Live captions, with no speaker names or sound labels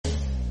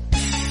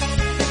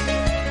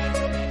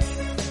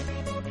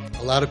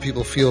A lot of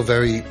people feel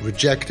very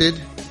rejected.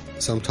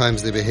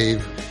 Sometimes they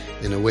behave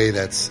in a way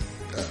that's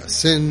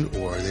sin,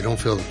 or they don't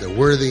feel that they're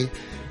worthy,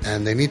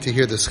 and they need to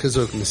hear the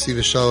Chizuk,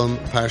 Nesivas Shalom,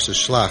 Parsha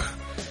Shlach.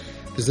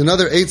 There's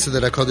another eitzah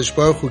that HaKadosh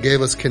Baruch Hu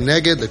gave us,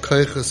 keneged the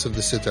koichos of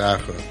the Sitra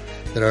Achra,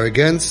 that are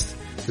against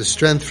the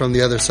strength from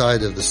the other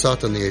side of the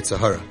Satan, the Yetzer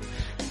Hara.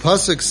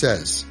 Pasuk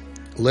says,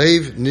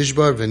 Leiv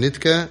nishbar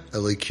v'nitka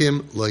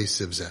elikim lo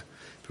yisivzeh.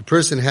 If a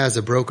person has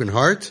a broken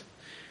heart,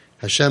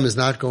 Hashem is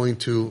not going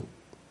to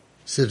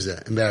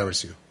sivzeh,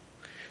 embarrass you.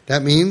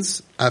 That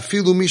means,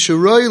 afilu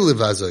misharoi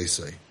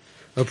livazoisei.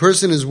 A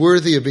person is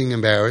worthy of being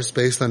embarrassed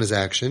based on his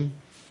action,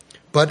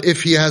 but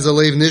if he has a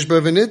leiv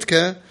nishbar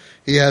v'nitka,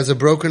 he has a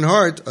broken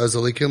heart, as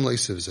elikim lo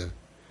yisivzeh.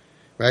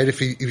 Right? If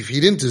he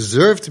didn't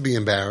deserve to be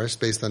embarrassed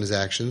based on his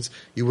actions,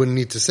 you wouldn't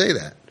need to say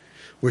that.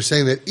 We're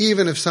saying that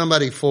even if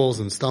somebody falls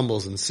and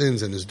stumbles and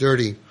sins and is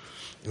dirty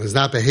and is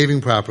not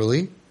behaving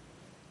properly,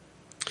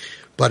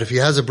 but if he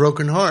has a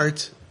broken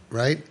heart,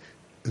 right,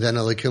 then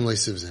elikim lo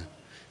yisivzeh.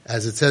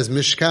 As it says,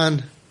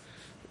 Mishkan,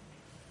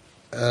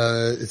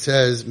 it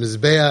says,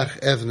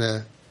 Mizbeach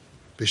evne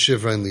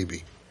b'shivran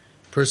libi.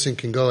 Person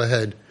can go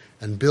ahead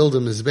and build a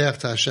Mizbeach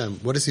to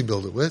Hashem. What does he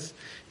build it with?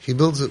 He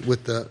builds it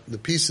with the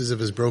pieces of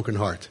his broken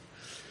heart.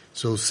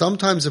 So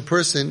sometimes a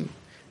person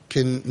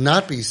can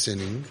not be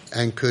sinning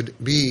and could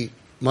be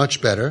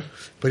much better,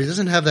 but he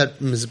doesn't have that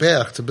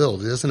Mizbeach to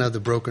build. He doesn't have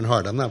the broken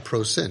heart. I'm not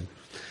pro-sin.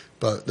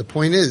 But the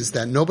point is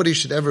that nobody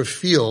should ever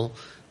feel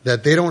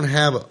that they don't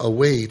have a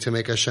way to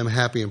make Hashem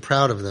happy and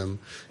proud of them,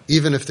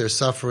 even if they're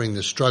suffering,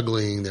 they're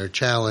struggling, they're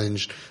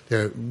challenged,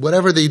 they're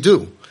whatever they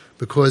do.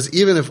 Because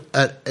even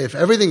if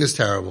everything is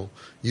terrible,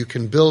 you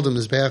can build a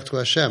Mizbeach to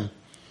Hashem.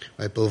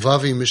 Right?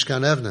 Bilvavi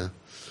Mishkan Evna.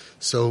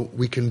 So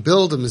we can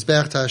build a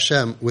Mizbeach to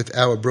Hashem with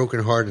our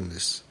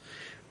brokenheartedness.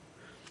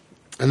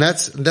 And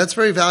that's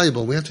very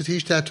valuable. We have to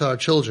teach that to our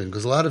children,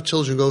 because a lot of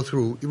children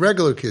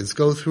regular kids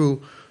go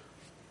through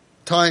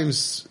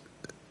times,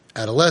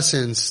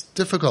 adolescence,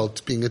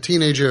 difficult, being a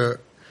teenager.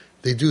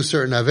 They do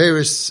certain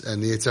averis,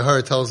 and the Yetzer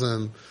Hara tells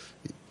them,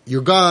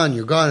 you're gone,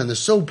 and they're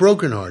so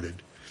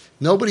brokenhearted.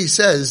 Nobody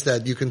says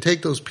that you can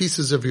take those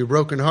pieces of your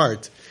broken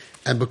heart,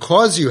 and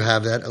because you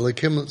have that,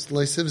 elikim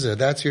lo yisivzeh,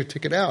 that's your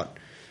ticket out.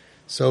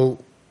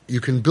 So you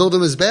can build a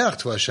mizbeach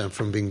to Hashem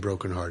from being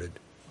brokenhearted.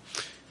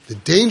 The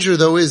danger,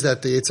 though, is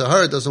that the Yetzer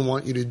Hara doesn't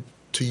want you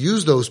to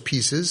use those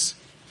pieces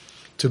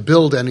to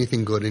build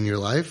anything good in your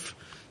life,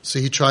 so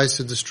he tries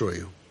to destroy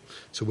you.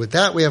 So with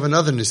that, we have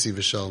another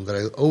Nesivas Shalom that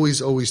I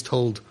always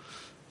told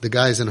the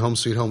guys in Home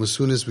Sweet Home as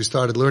soon as we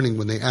started learning,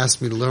 when they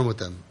asked me to learn with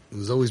them. It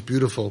was always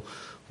beautiful.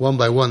 One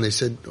by one, they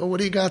said, oh, what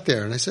do you got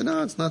there? And I said,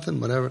 no, it's nothing,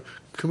 whatever.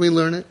 Can we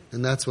learn it?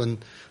 And that's when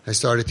I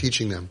started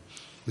teaching them.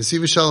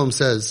 Nesivas Shalom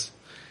says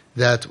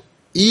that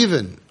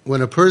even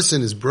when a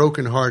person is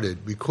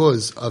brokenhearted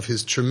because of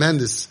his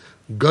tremendous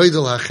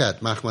goydel hachet,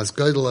 machmas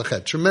goydel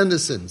hachet,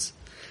 tremendous sins,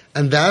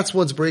 and that's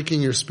what's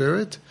breaking your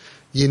spirit,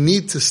 you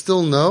need to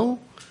still know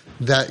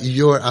that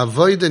your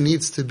avodah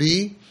needs to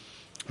be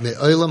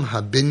me'olam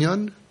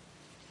habinyan,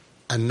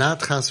 and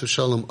not chas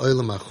v'shalom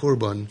olam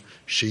hachurban,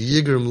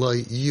 sheyigram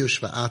loy yush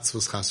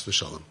v'atzvus chas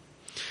v'shalom.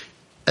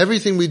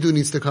 Everything we do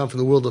needs to come from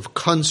the world of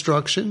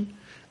construction,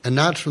 and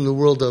not from the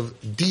world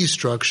of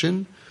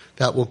destruction,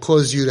 that will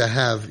cause you to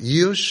have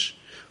yush,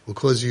 will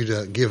cause you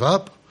to give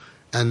up,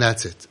 and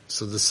that's it.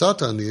 So the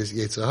Satan, the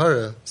Yetzer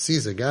Hara,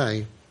 sees a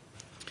guy,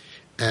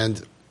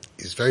 and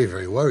he's very,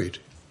 very worried.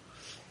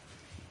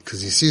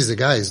 Because he sees the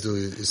guy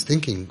is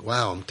thinking,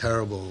 wow, I'm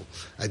terrible.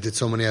 I did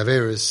so many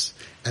averis.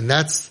 And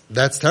that's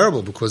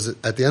terrible, because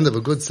at the end of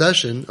a good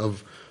session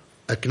of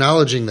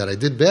acknowledging that I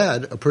did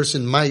bad, a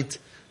person might,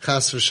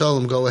 chas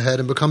v'shalom, go ahead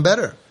and become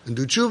better and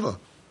do tshuva.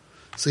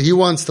 So he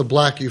wants to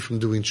block you from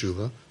doing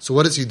tshuva. So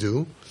what does he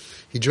do?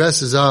 He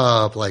dresses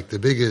up like the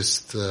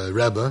biggest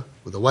Rebbe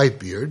with a white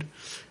beard,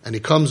 and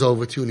he comes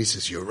over to you and he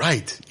says, you're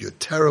right, you're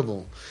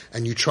terrible,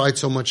 and you tried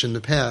so much in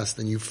the past,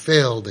 and you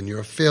failed, and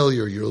you're a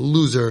failure, you're a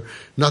loser,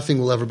 nothing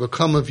will ever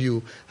become of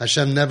you,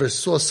 Hashem never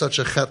saw such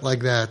a chet like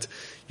that,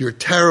 you're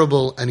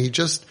terrible, and he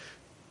just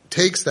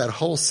takes that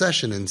whole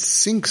session and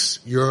sinks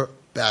your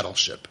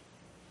battleship.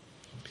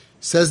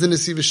 Says the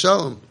Nesivas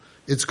Shalom,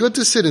 it's good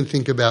to sit and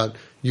think about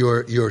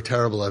your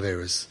terrible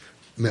averis.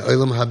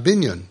 Me'olam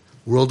habinyan,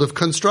 world of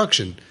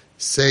construction.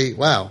 Say,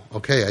 wow,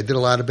 okay, I did a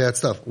lot of bad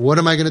stuff. What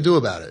am I going to do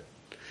about it?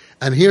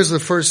 And here's the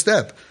first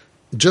step.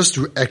 Just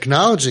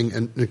acknowledging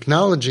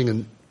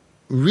and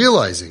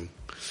realizing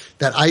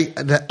that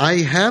I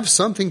have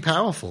something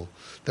powerful,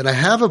 that I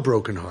have a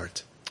broken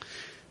heart.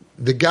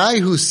 The guy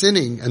who's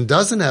sinning and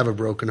doesn't have a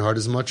broken heart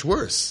is much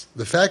worse.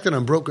 The fact that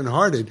I'm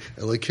brokenhearted,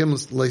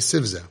 elikim lo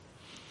yisivzeh.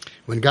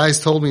 When guys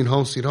told me in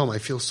Home Sweet Home, I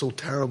feel so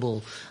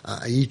terrible,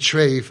 I eat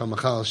treif, I'm a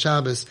chal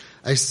Shabbos,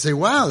 I used to say,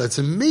 wow, that's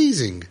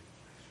amazing.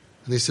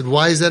 And they said,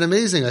 why is that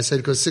amazing? I said,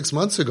 because 6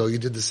 months ago you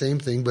did the same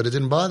thing, but it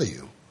didn't bother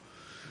you.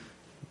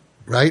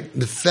 Right?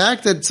 The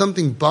fact that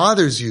something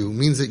bothers you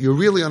means that you're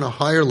really on a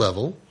higher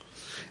level,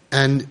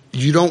 and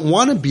you don't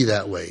want to be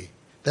that way.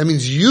 That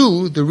means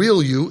you, the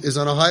real you, is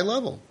on a high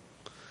level.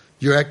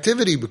 Your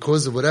activity,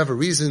 because of whatever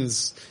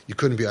reasons, you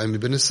couldn't be Aymi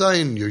bin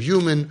Asayin, you're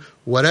human,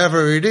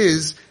 whatever it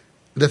is,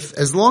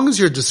 as long as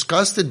you're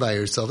disgusted by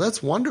yourself,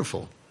 that's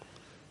wonderful.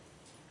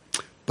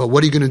 But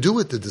what are you going to do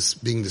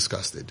with being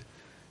disgusted?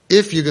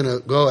 If you're going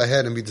to go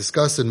ahead and be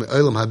disgusted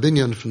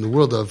from the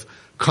world of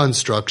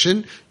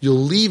construction, you'll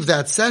leave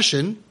that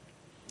session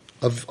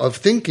of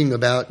thinking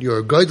about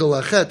your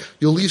Gaidel Achet,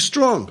 you'll leave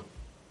strong.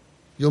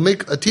 You'll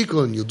make a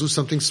tikkun, you'll do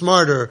something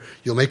smarter,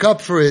 you'll make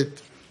up for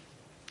it.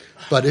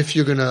 But if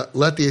you're going to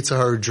let the Yetzer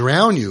Hara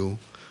drown you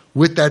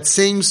with that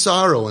same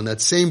sorrow and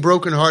that same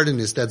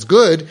brokenheartedness that's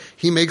good,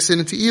 he makes it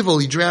into evil,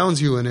 he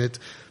drowns you in it,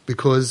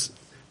 because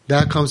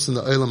that comes from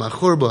the Olam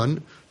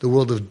HaChurban, the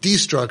world of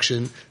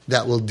destruction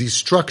that will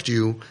destruct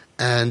you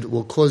and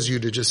will cause you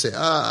to just say,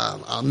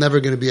 I'm never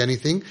going to be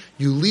anything.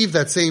 You leave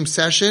that same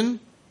session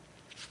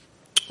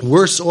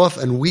worse off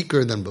and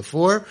weaker than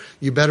before.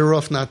 You're better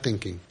off not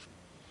thinking.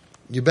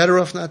 You're better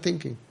off not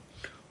thinking.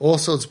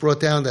 Also, it's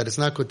brought down that it's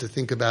not good to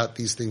think about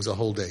these things a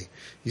whole day.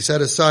 You set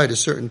aside a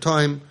certain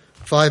time,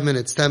 5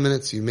 minutes, 10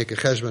 minutes, you make a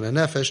cheshbon and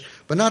nefesh,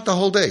 but not the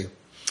whole day.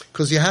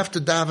 Because you have to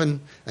daven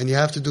and you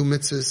have to do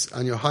mitzvahs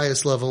on your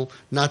highest level,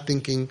 not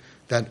thinking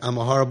that I'm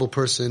a horrible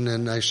person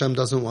and Hashem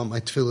doesn't want my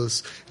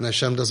tefillas and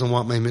Hashem doesn't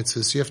want my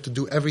mitzvahs. You have to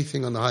do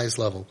everything on the highest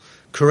level.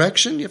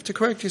 Correction, you have to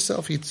correct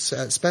yourself. You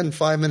spend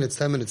 5 minutes,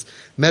 10 minutes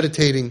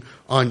meditating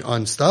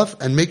on stuff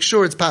and make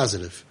sure it's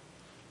positive.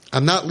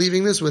 I'm not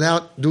leaving this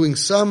without doing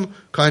some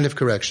kind of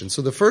correction.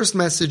 So the first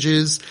message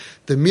is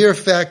the mere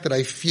fact that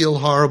I feel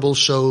horrible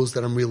shows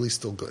that I'm really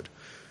still good.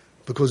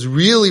 Because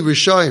really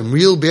Rishayim,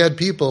 real bad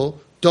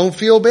people, don't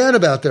feel bad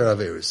about their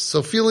Averis.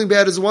 So feeling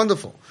bad is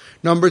wonderful.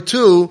 Number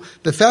two,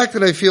 the fact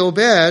that I feel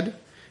bad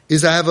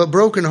is I have a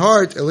broken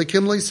heart.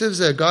 Elikim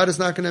le'sivzeh. God is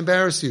not going to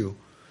embarrass you.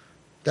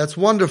 That's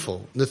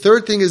wonderful. The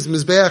third thing is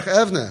Mizbeach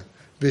Evna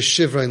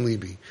b'shivrain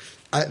libi.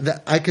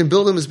 I can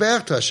build a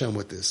Mizbeach to Hashem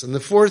with this. And the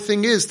fourth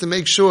thing is to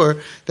make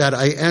sure that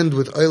I end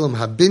with Olam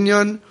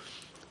Habinyan.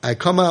 I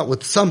come out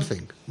with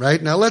something,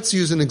 right? Now let's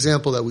use an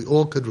example that we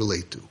all could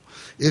relate to.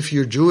 If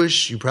you're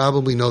Jewish, you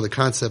probably know the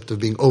concept of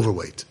being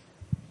overweight.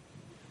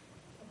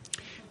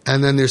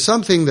 And then there's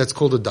something that's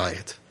called a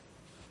diet.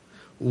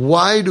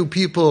 Why do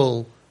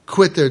people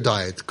quit their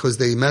diet? Because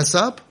they mess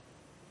up?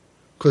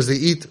 Because they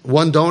eat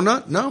one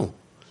donut? No.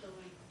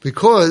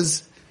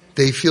 Because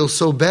they feel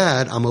so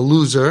bad, I'm a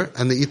loser,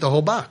 and they eat the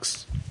whole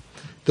box.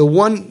 The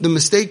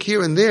mistake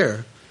here and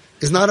there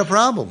is not a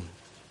problem,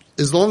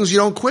 as long as you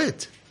don't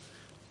quit.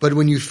 But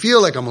when you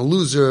feel like I'm a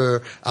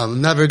loser,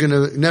 I'm never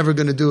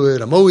gonna do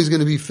it, I'm always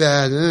gonna be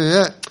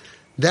fat,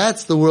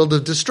 that's the world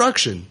of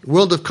destruction. The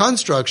world of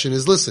construction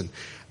is, listen,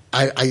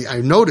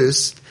 I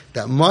noticed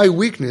that my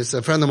weakness,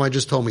 a friend of mine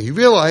just told me, he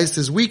realized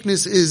his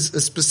weakness is a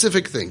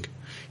specific thing.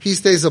 He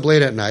stays up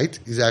late at night.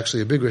 He's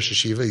actually a big Rosh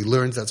Hashiva. He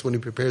learns that's when he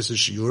prepares his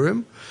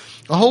shiurim.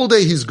 A whole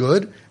day he's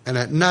good, and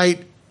at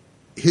night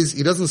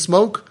he doesn't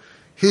smoke.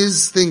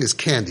 His thing is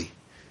candy.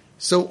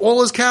 So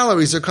all his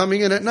calories are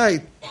coming in at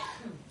night.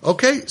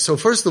 Okay, so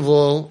first of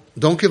all,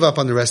 don't give up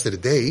on the rest of the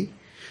day.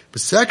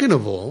 But second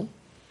of all,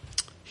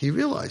 he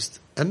realized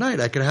at night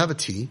I can have a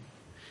tea.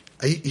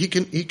 He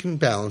can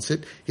balance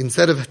it.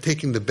 Instead of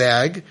taking the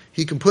bag,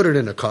 he can put it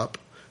in a cup.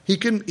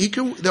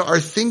 There are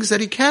things that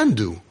he can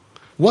do.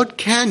 What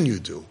can you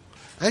do?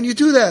 And you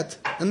do that,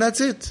 and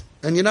that's it.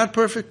 And you're not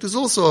perfect is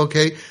also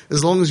okay,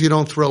 as long as you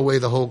don't throw away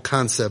the whole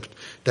concept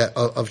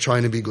of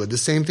trying to be good. The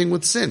same thing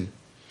with sin.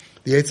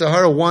 The Yetzer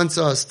Hara wants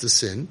us to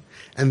sin,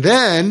 and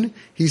then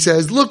he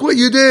says, look what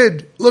you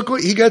did.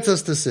 He gets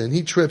us to sin.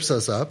 He trips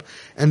us up,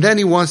 and then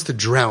he wants to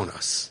drown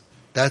us.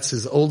 That's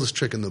his oldest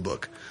trick in the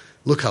book.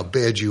 Look how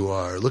bad you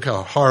are. Look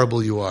how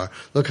horrible you are.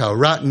 Look how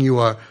rotten you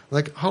are.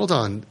 Like, hold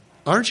on.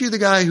 Aren't you the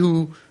guy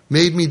who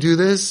made me do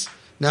this?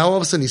 Now all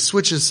of a sudden he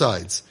switches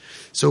sides.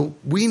 So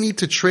we need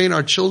to train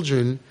our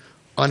children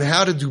on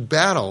how to do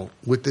battle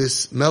with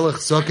this Melech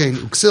Zaken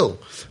Uksil.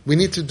 We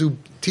need to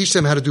teach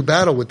them how to do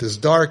battle with this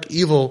dark,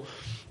 evil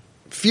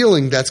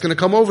feeling that's going to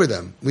come over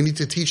them. We need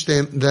to teach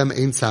them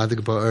Ein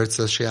Tzadik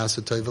Ba'aretz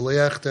She'asa Tov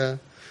V'Le'echta.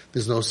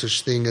 There's no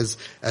such thing as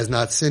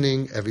not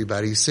sinning.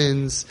 Everybody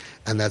sins,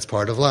 and that's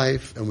part of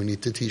life, and we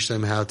need to teach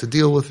them how to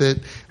deal with it,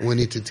 and we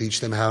need to teach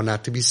them how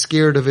not to be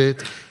scared of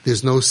it.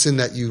 There's no sin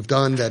that you've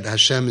done that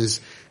Hashem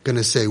is going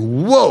to say,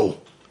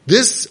 whoa,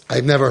 this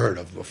I've never heard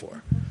of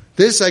before.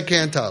 This I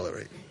can't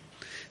tolerate.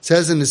 It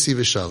says in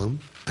Nesivas Shalom,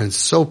 and it's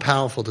so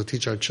powerful to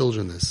teach our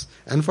children this,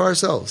 and for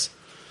ourselves.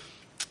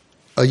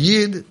 A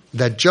Yid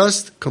that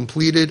just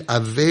completed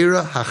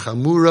Aveira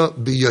Hachamura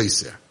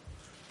B'Yoser.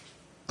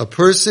 A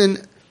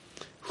person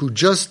who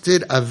just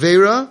did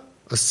Aveira,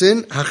 a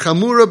sin,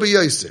 Hachamura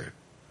B'Yoser.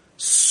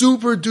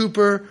 Super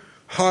duper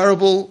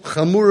horrible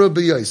Chamura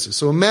B'Yoser.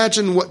 So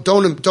imagine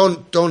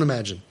don't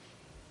imagine.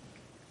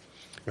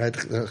 Right?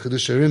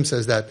 Chiddush Harim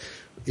says that,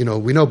 we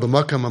know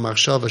b'makam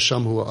ha'machshav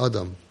hasham hu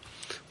Adam.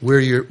 Where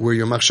your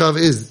machshav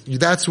is,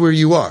 that's where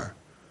you are.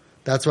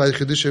 That's why the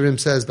Chiddush Harim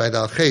says by the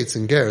al-chetz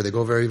and ger, they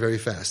go very, very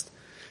fast.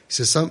 He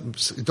says,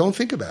 don't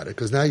think about it,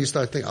 because now you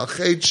start thinking,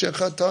 al-chetz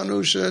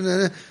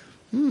shechatanu.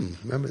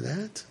 Remember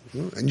that?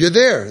 And you're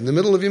there in the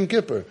middle of Yom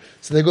Kippur.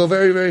 So they go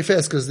very, very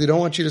fast because they don't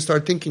want you to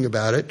start thinking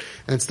about it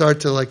and start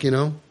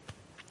to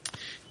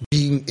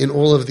being in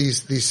all of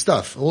these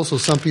stuff. Also,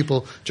 some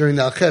people during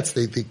the Al-Chetz,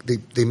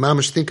 they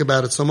mamish think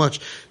about it so much,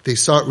 they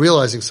start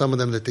realizing some of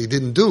them that they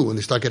didn't do and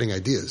they start getting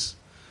ideas.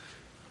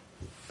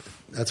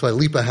 That's why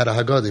Lipa had a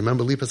Haggadah.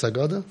 Remember Lipa's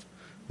Haggadah?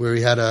 Where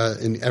he had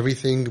in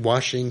everything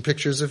washing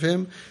pictures of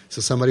him.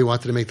 So somebody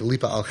wanted to make the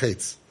Lipa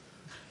Al-Chetz.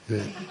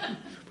 Yeah.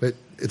 But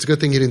it's a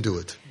good thing he didn't do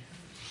it.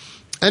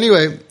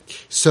 Anyway,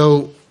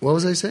 so what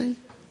was I saying?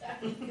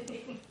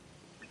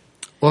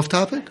 Off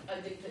topic?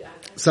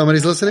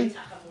 Somebody's listening?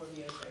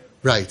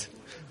 Right.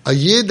 A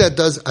yid that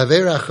does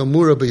Avera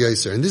Chamura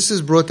B'Yoser. And this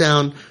is brought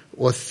down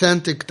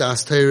authentic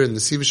Das Torah and the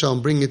Nesivas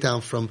Shalom, bringing it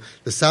down from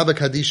the Sabbath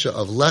Kadisha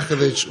of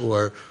Lechovich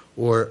or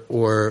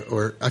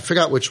I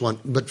forgot which one,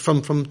 but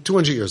from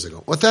 200 years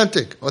ago.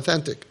 Authentic.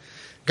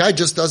 Guy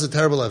just does a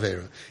terrible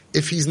Avera.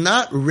 If he's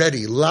not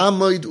ready,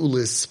 Lamoid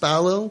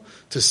Ulispalel,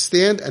 to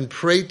stand and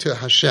pray to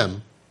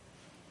Hashem,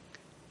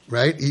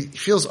 right? He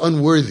feels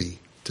unworthy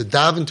to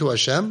daven to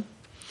Hashem.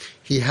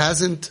 He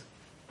hasn't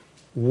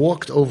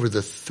walked over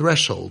the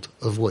threshold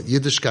of what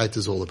Yiddishkeit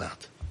is all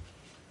about.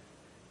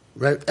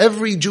 Right?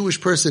 Every Jewish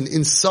person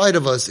inside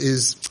of us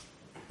is,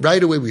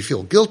 right away we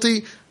feel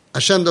guilty.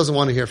 Hashem doesn't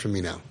want to hear from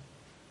me now.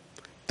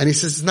 And he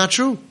says, it's not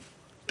true.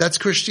 That's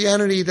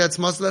Christianity, that's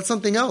Muslim, that's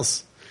something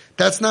else.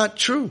 That's not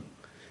true.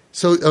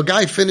 So a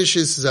guy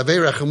finishes his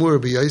Avera Chamura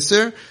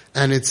B'Yoser,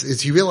 and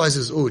he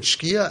realizes, it's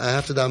Shkia, I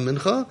have to daven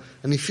Mincha,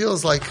 and he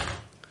feels like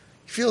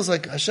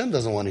Hashem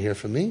doesn't want to hear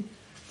from me.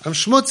 I'm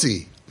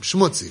schmutzy.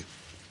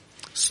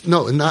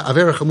 No, not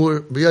Avera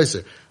Chamura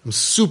B'Yoser. I'm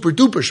super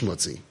duper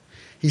schmutzy.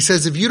 He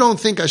says, if you don't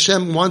think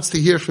Hashem wants to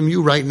hear from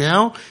you right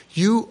now,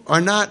 you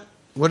are not,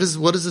 what is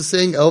the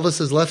saying? Elvis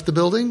has left the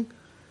building?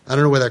 I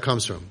don't know where that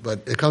comes from,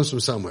 but it comes from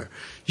somewhere.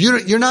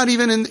 You're not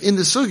even in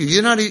the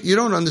sugya. You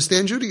don't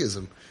understand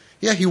Judaism.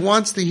 Yeah, he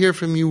wants to hear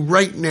from you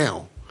right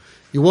now.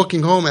 You're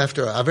walking home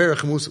after Avera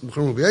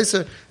Chamura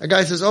B'Yoser. A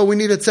guy says, we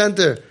need a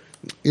center.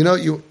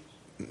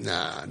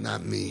 Nah,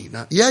 not me.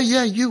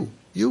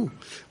 You.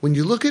 When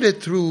you look at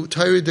it through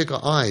Torah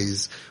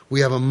eyes,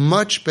 we have a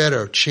much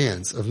better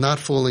chance of not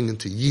falling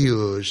into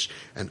Yush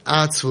and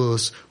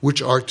Atzvos,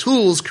 which are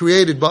tools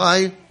created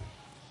by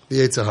the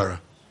Yetzer Hara.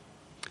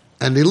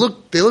 And they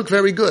look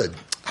very good.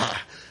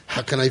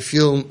 How can I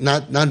feel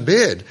not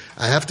bad?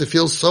 I have to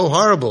feel so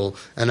horrible,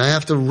 and I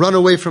have to run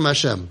away from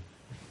Hashem.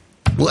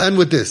 We'll end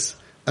with this.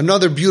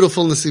 Another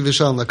beautiful Nesivas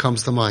Shalom that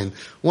comes to mind.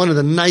 One of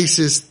the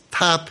nicest,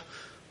 top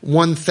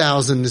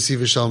 1,000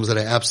 Nesivas Shaloms that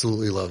I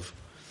absolutely love.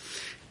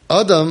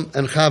 Adam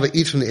and Chava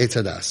eat from the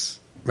Eitz Hadas,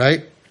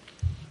 right?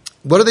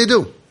 What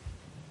do?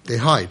 They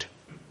hide.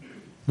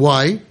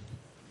 Why?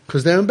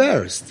 Because they're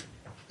embarrassed.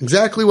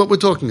 Exactly what we're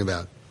talking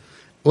about.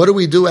 What do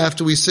we do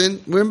after we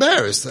sin? We're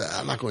embarrassed.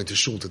 I'm not going to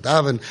shul to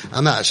daven.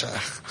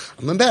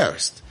 I'm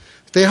embarrassed.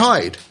 They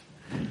hide.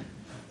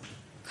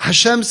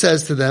 Hashem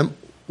says to them,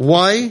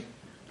 why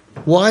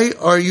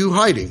are you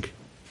hiding?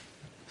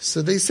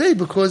 So they say,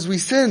 because we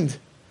sinned.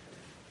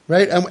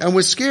 Right? And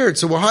we're scared,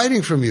 so we're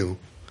hiding from you.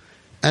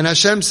 And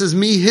Hashem says,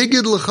 Mi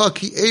higid l'cha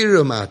ki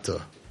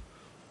eira.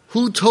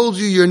 Who told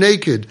you you're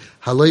naked?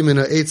 Halay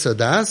mina eitz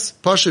hadas.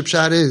 Pashup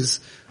pshat is,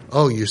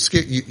 you're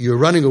scared, you're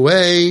running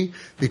away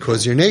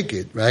because you're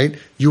naked, right?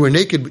 You were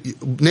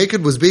naked.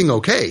 Naked was being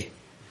okay.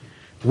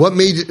 What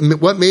made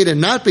it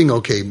not being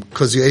okay?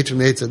 Because you ate from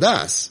the eitz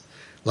hadas.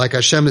 Like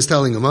Hashem is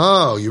telling him,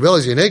 you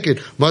realize you're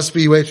naked, must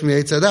be you ate from the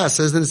eitz hadas.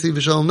 Says the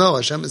Nesivas Shalom, no,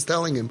 Hashem is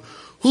telling him,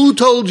 who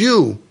told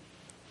you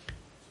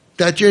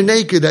that you're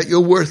naked, that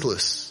you're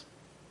worthless?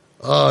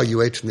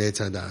 You ate from the Eitz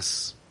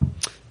Hadas.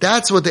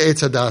 That's what the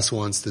Eitz Hadas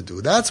wants to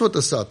do. That's what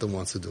the Satan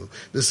wants to do.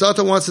 The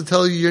Satan wants to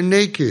tell you you're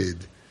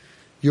naked.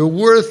 You're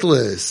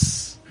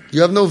worthless.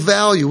 You have no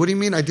value. What do you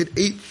mean? I did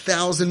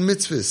 8,000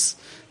 mitzvahs.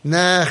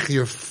 Nah,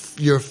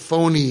 you're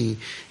phony.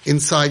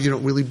 Inside you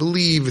don't really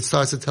believe. It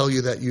starts to tell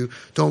you that you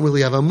don't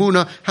really have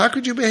amunah. How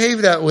could you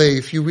behave that way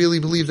if you really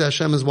believe that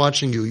Hashem is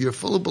watching you? You're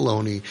full of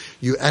baloney.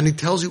 And he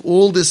tells you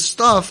all this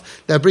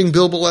stuff that bring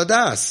bilbul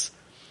adas.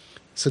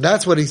 So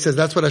that's what he says.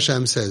 That's what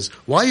Hashem says.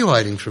 Why are you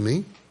hiding from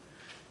me?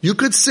 You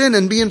could sin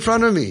and be in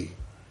front of me.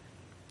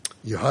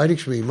 You're hiding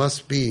from me.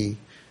 Must be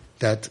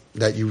that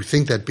you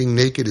think that being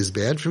naked is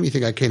bad for me. You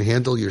think I can't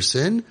handle your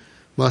sin?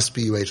 Must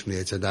be you ate from the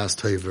Eitz Hadas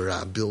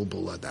Toivera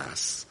Bilbul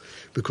Adas.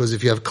 Because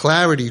if you have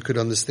clarity, you could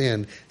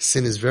understand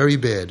sin is very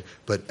bad,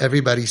 but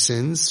everybody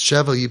sins.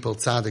 Sheva Yipol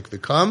Tzadik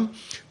V'Kam,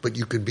 but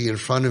you could be in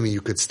front of me,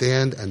 you could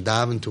stand and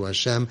daven to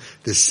Hashem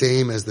the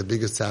same as the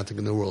biggest tzaddik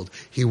in the world.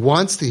 He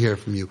wants to hear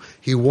from you.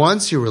 He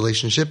wants your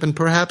relationship, and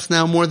perhaps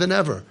now more than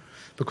ever.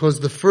 Because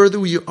the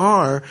further you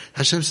are,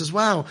 Hashem says,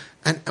 wow,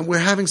 and we're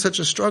having such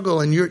a struggle,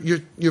 and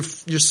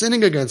you're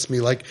sinning against me,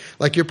 like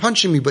you're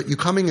punching me, but you're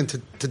coming in to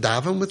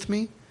daven with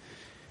me?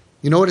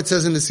 You know what it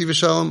says in Nesivas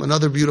Shalom?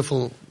 Another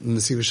beautiful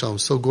Nesivas Shalom,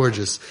 so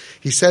gorgeous.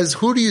 He says,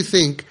 who do you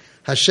think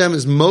Hashem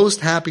is most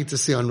happy to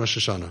see on Rosh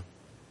Hashanah?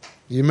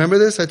 You remember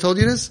this? I told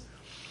you this?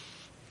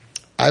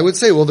 I would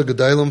say, the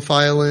Gedolim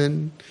file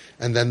in,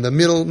 and then the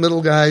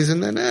middle guys,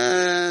 and then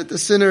the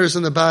sinners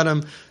in the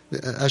bottom,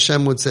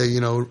 Hashem would say,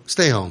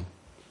 stay home.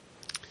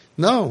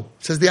 No,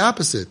 it says the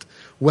opposite.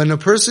 When a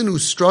person who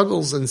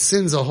struggles and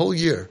sins a whole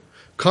year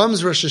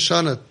comes Rosh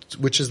Hashanah,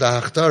 which is the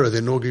Haftarah, the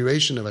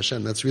inauguration of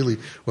Hashem. That's really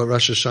what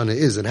Rosh Hashanah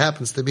is. It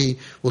happens to be,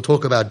 we'll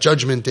talk about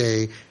Judgment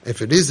Day,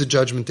 if it is a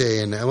Judgment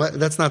Day, and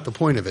that's not the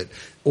point of it.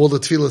 All the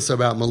tefillahs are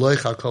about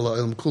Maloicha, Kol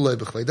Ha'olam Kulei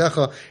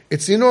B'chveidecha.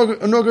 It's the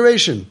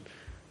inauguration.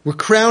 We're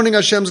crowning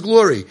Hashem's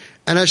glory.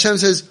 And Hashem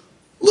says,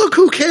 look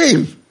who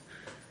came.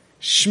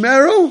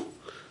 Shmerel,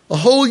 a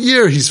whole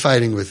year he's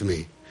fighting with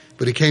me.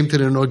 But he came to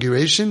the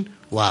inauguration.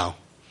 Wow.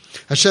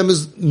 Hashem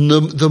is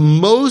the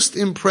most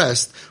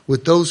impressed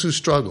with those who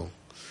struggle.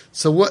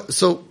 So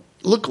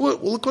look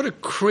what a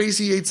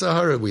crazy Yetzer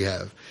Hara we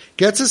have.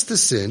 Gets us to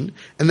sin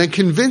and then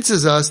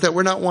convinces us that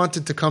we're not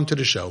wanted to come to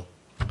the show.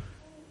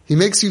 He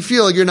makes you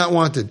feel like you're not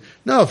wanted.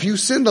 No, if you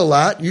sinned a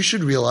lot, you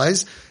should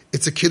realize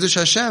it's a Kiddush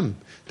Hashem.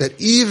 That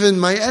even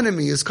my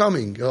enemy is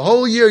coming. A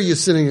whole year you're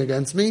sinning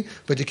against me,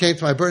 but you came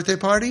to my birthday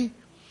party?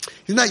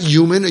 He's not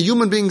human. A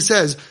human being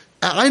says,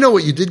 I know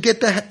what you did.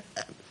 Get the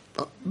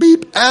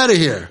beep out of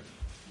here.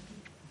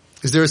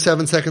 Is there a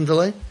 7-second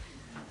delay?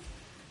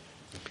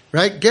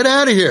 Right? Get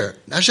out of here.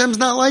 Hashem's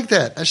not like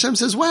that. Hashem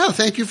says, wow,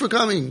 thank you for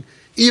coming.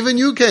 Even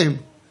you came.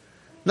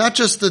 Not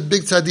just the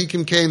big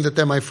tzaddikim came that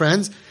they're my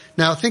friends.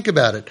 Now think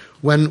about it.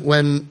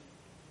 When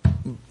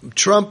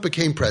Trump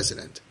became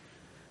president,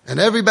 and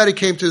everybody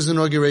came to his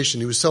inauguration,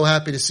 he was so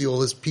happy to see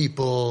all his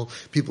people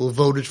who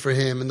voted for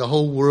him, and the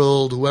whole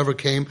world, whoever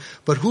came.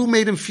 But who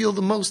made him feel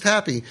the most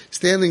happy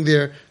standing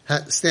there,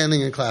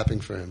 standing and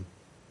clapping for him?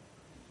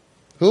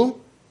 Who?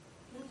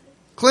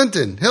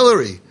 Clinton,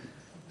 Hillary.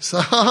 So,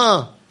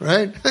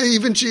 right?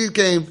 Even she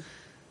came,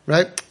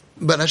 right?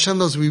 But Hashem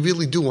knows we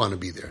really do want to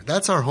be there.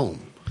 That's our home.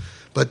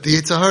 But the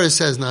Yetzer Hara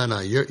says, no,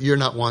 you're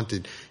not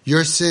wanted.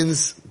 Your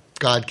sins,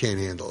 God can't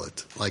handle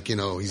it.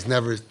 He's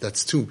never,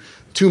 that's too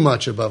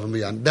much above and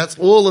beyond. That's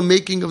all the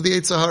making of the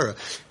Yetzer Hara.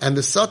 And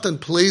the Satan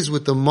plays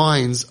with the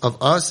minds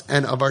of us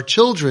and of our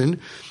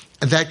children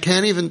that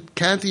can't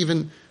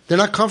even, they're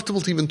not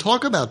comfortable to even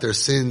talk about their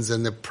sins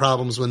and their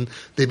problems when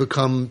they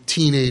become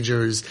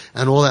teenagers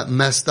and all that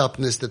messed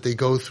upness that they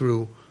go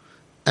through.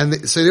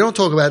 And so they don't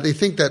talk about it. They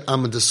think that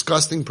I'm a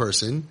disgusting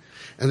person,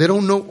 and they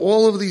don't know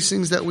all of these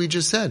things that we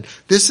just said.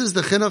 This is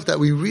the chinuch that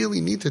we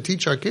really need to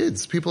teach our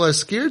kids. People are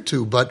scared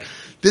to, but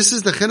this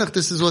is the chinuch.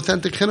 This is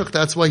authentic chinuch.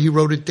 That's why he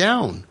wrote it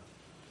down.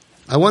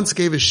 I once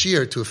gave a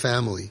shiur to a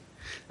family,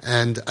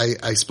 and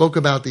I spoke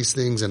about these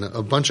things and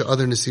a bunch of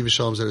other Nesivas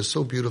Shaloms that are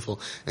so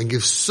beautiful and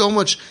give so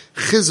much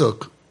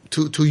chizuk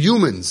to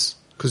humans,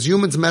 because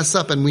humans mess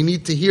up and we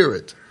need to hear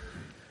it.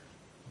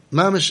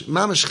 Mamash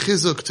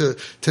chizuk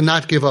to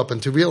not give up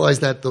and to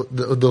realize that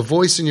the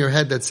voice in your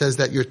head that says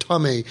that you're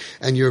tamei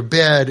and you're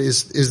bad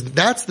is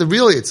that's the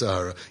real Yetzer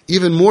Hara.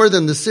 Even more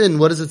than the sin.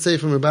 What does it say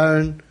from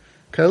Rabbi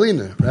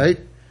Karlina, right?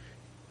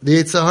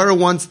 The Yetzer Hara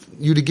wants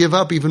you to give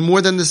up even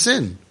more than the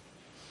sin.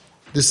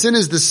 The sin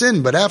is the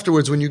sin, but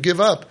afterwards when you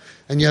give up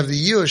and you have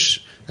the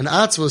yush and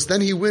atzvos,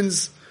 then he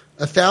wins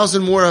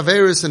 1,000 more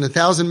averis and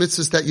 1,000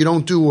 mitzvahs that you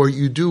don't do or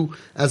you do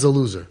as a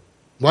loser.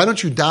 Why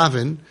don't you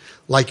daven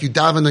like you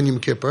daven on Yom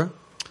Kippur?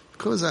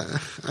 Because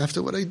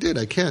after what I did,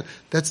 I can't.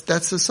 That's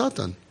the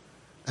Satan.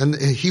 And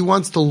he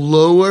wants to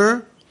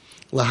lower,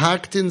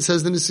 lahaktin,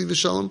 says the Nesivas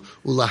Shalom,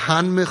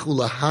 ulahanmich,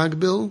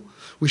 ulahagbil.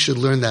 We should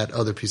learn that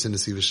other piece in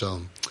Nesivas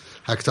Shalom.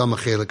 Haktam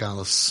Achelik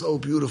Aleph, so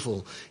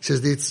beautiful. He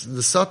says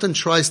the Satan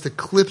tries to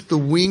clip the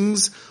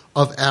wings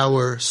of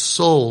our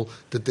soul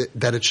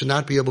that it should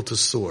not be able to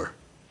soar.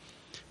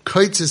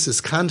 Kaitzis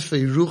is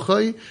kanfei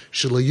ruchai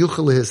shelo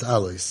yuchel lehes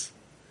alos.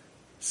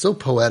 So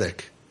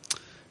poetic,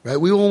 right?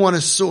 We all want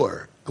to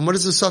soar. And what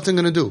is the Satan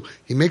going to do?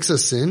 He makes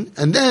us sin,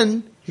 and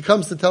then he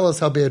comes to tell us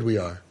how bad we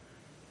are.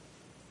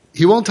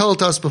 He won't tell it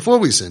to us before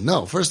we sin.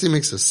 No, first he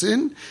makes us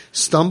sin,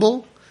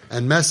 stumble,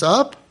 and mess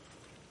up,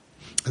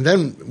 and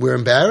then we're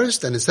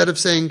embarrassed, and instead of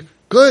saying,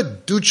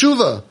 good, do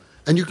tshuva,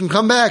 and you can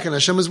come back, and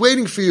Hashem is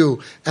waiting for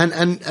you, and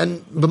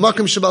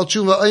b'makom shabal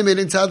tshuva oimed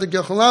in tzadik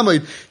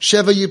yochel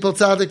sheva yipol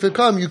tzadik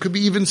v'kam, you could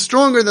be even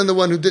stronger than the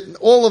one who did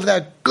all of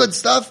that good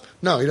stuff.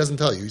 No, he doesn't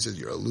tell you. He says,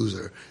 you're a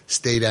loser.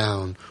 Stay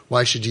down.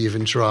 Why should you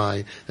even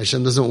try?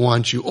 Hashem doesn't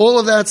want you. All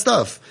of that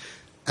stuff.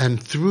 And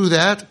through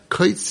that,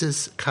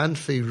 kaitzis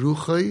kanfei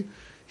ruchai,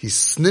 he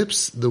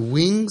snips the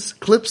wings,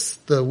 clips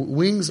the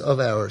wings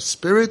of our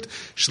spirit,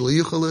 shelo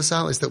yuchel lehes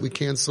alos, that we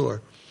can't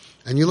soar.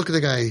 And you look at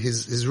the guy,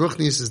 his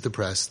ruchnius is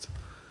depressed.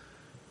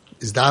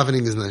 His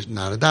davening is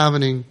not a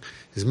davening.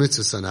 His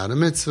mitzvahs are not a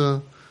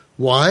mitzvah.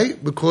 Why?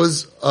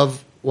 Because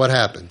of what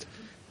happened.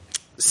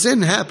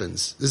 Sin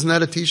happens. Isn't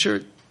that a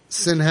t-shirt?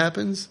 Sin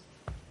happens?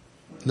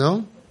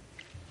 No?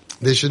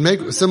 They should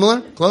make,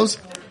 similar? Close?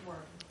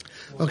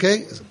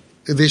 Okay.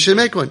 They should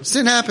make one.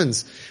 Sin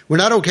happens. We're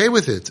not okay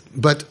with it.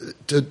 But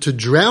to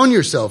drown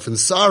yourself in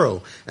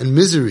sorrow and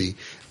misery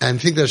and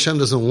think that Hashem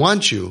doesn't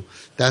want you,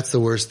 that's the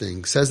worst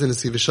thing. Says the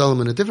Nesivas Shalom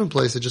in a different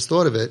place, I just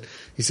thought of it.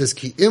 He says,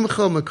 Ki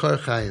imcha makar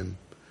chayim,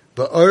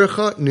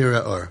 ba'orcha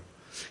nira'or.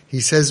 He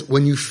says,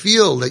 when you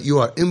feel that you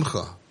are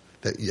imcha,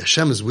 that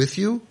Hashem is with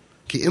you,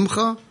 ki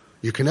imcha,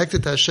 you're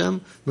connected to Hashem,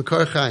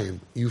 Mekar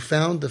Chaim. You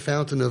found the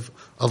fountain of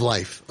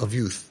life, of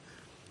youth.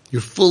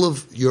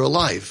 You're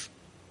alive.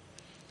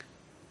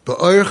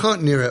 Ba'orcha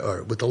nireh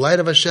or. With the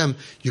light of Hashem,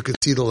 you can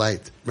see the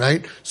light,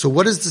 right? So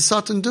what does the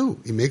Satan do?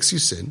 He makes you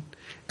sin,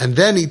 and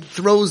then he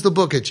throws the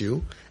book at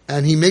you,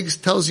 and he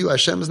tells you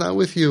Hashem is not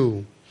with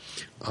you.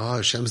 Oh,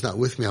 Hashem's not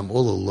with me. I'm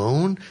all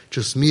alone.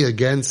 Just me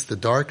against the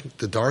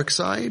dark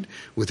side.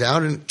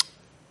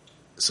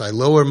 So I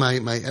lower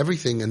my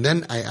everything, and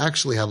then I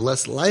actually have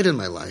less light in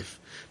my life.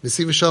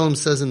 Nesivas Shalom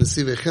says in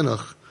Nesivas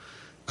Chinuch,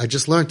 I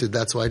just learned it,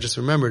 that's why I just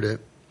remembered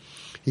it.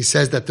 He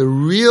says that the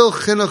real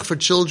chinuch for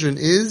children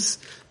is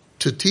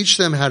to teach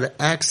them how to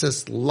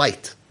access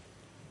light.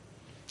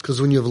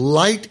 Because when you have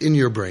light in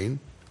your brain,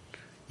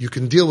 you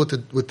can deal with the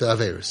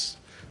Averis.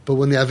 But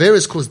when the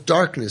Averis cause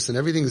darkness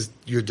and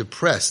you're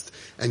depressed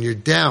and you're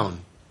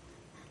down.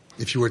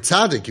 If you were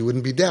tzaddik, you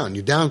wouldn't be down.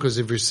 You're down because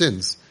of your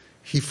sins.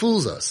 He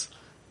fools us.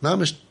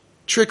 Mamish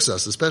tricks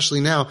us,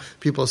 especially now.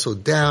 People are so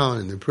down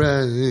and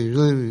depressed.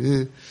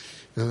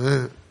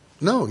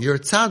 No, you're a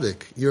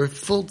tzaddik. You're a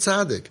full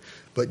tzaddik.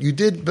 But you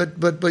did bad.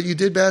 Ain't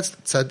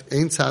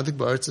tzaddik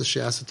ba'aretz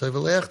she'asa tov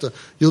v'le'echta.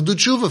 You'll do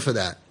tshuva for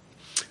that.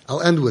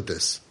 I'll end with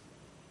this.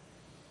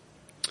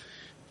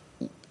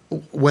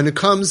 When it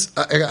comes,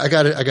 I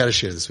gotta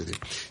share this with you.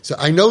 So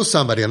I know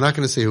somebody. I'm not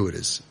going to say who it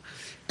is.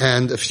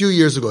 And a few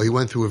years ago, he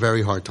went through a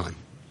very hard time.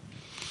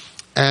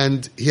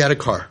 And he had a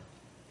car.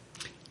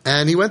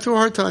 And he went through a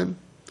hard time.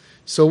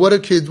 So what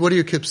do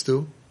your kids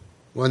do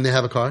when they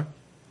have a car?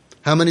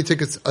 How many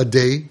tickets a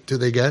day do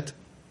they get?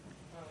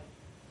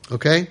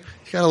 Okay?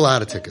 He got a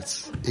lot of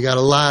tickets. He got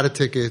a lot of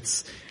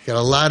tickets. He got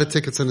a lot of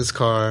tickets in his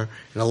car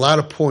and a lot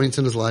of points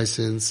in his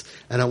license.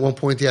 And at one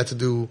point he had to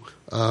do,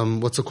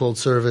 what's it called?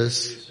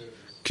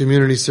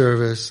 Community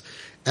service.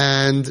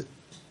 And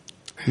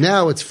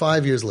now it's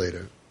 5 years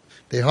later.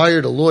 They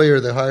hired a lawyer.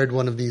 They hired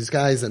one of these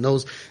guys that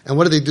knows. And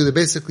what do? They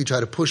basically try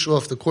to push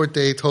off the court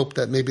date, hope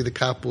that maybe the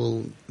cop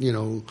will,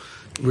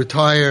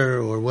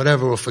 retire or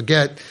whatever, or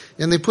forget.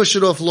 And they push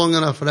it off long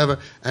enough, whatever.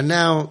 And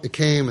now it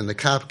came, and the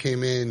cop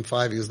came in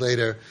 5 years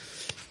later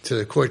to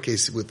the court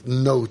case with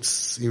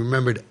notes. He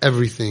remembered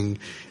everything.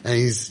 And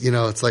he's,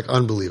 it's like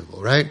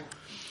unbelievable, right?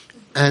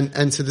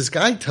 And so this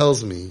guy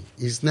tells me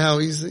he's in a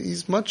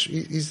much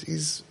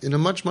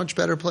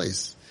better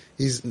place.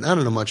 He's not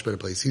in a much better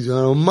place. He's in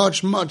a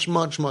much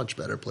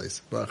better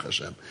place. Baruch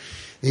Hashem. And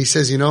he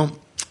says,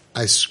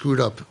 I screwed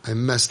up. I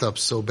messed up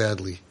so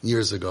badly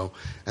years ago,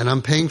 and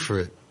I'm paying for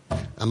it.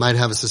 I might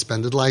have a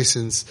suspended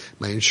license.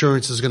 My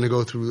insurance is going to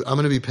go through. I'm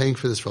going to be paying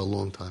for this for a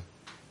long time.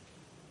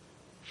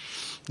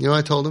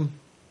 I told him?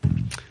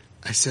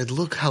 I said,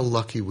 look how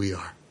lucky we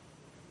are.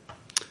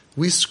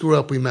 We screw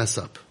up, we mess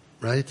up,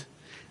 right?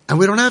 And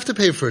we don't have to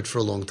pay for it for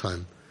a long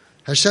time.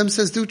 Hashem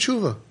says, do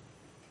tshuva.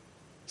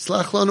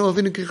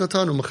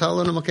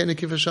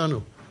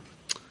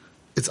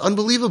 It's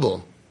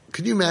unbelievable.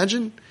 Can you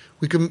imagine?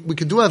 We can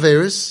do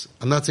Averis.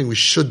 I'm not saying we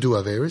should do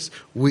Averis.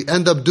 We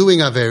end up doing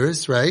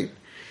Averis, right?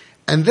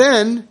 And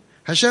then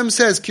Hashem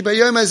says, I'm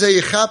going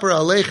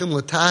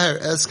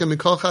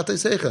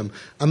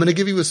to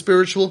give you a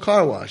spiritual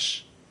car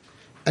wash.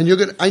 And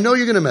I know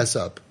you're going to mess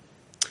up.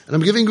 And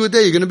I'm giving you a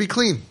day, you're going to be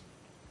clean.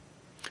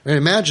 And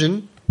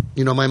imagine,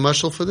 my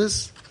mashal for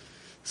this?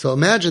 So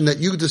imagine that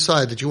you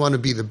decide that you want to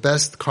be the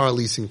best car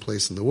leasing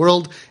place in the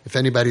world. If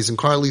anybody's in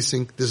car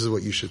leasing, this is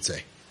what you should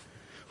say.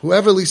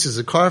 Whoever leases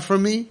a car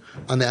from me,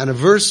 on the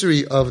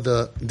anniversary of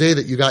the day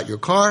that you got your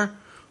car,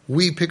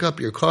 we pick up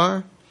your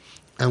car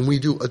and we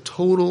do a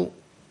total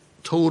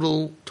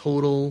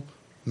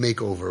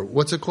makeover.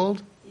 What's it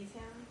called?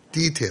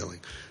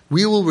 Detailing.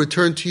 We will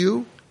return to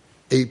you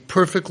a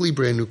perfectly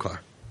brand new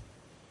car.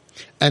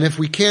 And if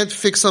we can't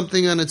fix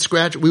something on its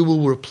scratch, we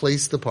will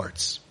replace the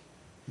parts.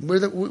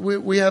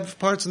 We have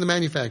parts in the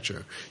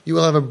manufacturer. You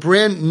will have a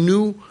brand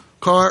new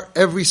car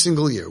every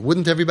single year.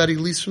 Wouldn't everybody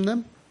lease from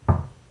them?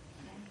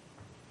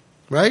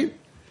 Right?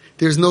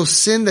 There's no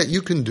sin that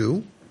you can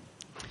do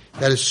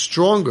that is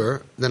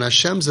stronger than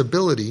Hashem's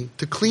ability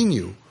to clean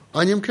you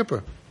on Yom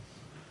Kippur.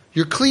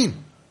 You're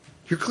clean.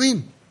 You're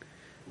clean.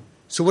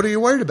 So what are you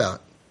worried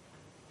about?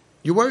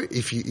 You're worried.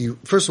 If you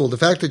first of all, the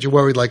fact that you're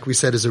worried, like we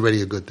said, is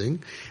already a good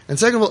thing. And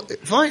second of all,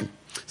 fine.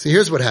 So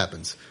here's what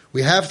happens.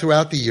 We have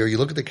throughout the year, you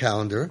look at the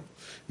calendar,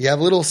 you have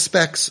little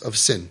specks of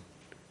sin.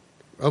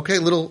 Okay,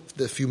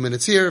 a few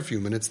minutes here, a few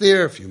minutes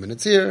there, a few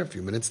minutes here, a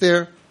few minutes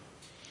there.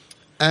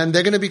 And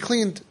they're going to be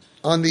cleaned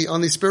on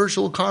the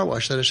spiritual car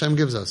wash that Hashem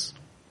gives us.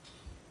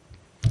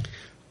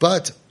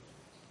 But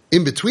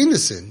in between the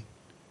sin,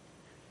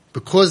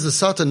 because the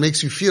Satan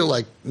makes you feel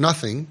like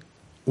nothing,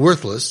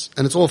 worthless,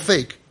 and it's all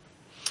fake,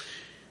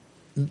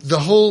 the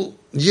whole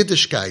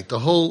Yiddishkeit, the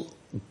whole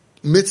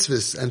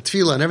mitzvahs and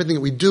tefillah and everything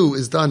that we do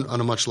is done on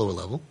a much lower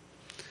level.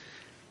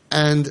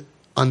 And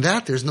on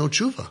that, there's no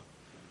tshuva.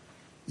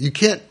 You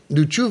can't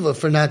do tshuva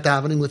for not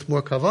davening with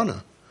more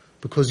kavanah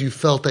because you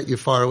felt that you're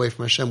far away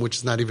from Hashem, which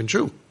is not even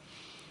true.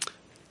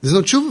 There's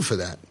no tshuva for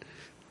that.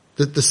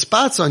 The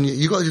spots on you,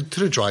 you go to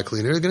the dry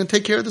cleaner, they're going to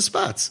take care of the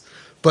spots.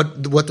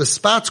 But what the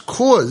spots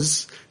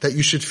cause, that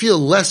you should feel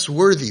less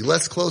worthy,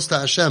 less close to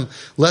Hashem,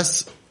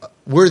 less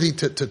worthy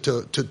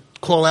to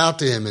call out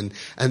to Him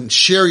and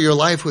share your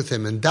life with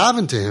Him and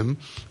daven to Him,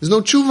 there's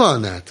no tshuva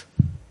on that.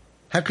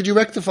 How could you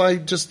rectify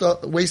just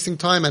wasting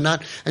time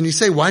and you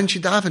say, why didn't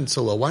you daven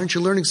so well? Why aren't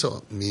you learning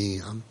so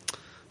well?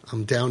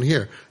 I'm down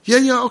here.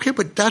 Yeah, okay,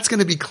 but that's going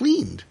to be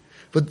cleaned.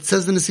 But it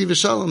says the Nesivas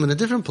Shalom in a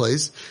different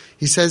place,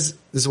 he says,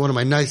 this is one of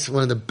the nicest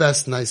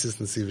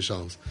Nesivas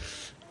Shaloms.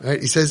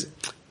 Right? He says,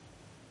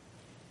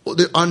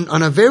 on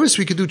Averis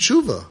we could do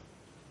tshuva.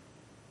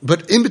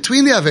 But in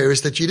between the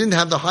Averis that you didn't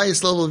have the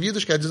highest level of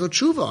Yiddishkeit, there's no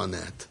tshuva on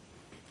that.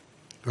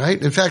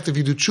 Right? In fact, if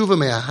you do tshuva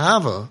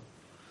me'ahava,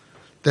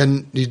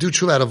 then you do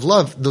tshuva out of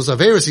love, those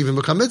Averis even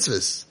become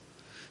mitzvahs.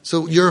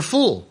 So you're a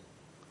fool.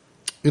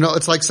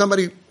 It's like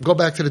somebody, go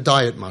back to the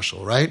diet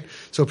mashal, right?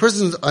 So a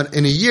person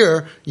in a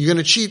year, you're going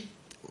to cheat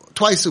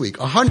twice a week,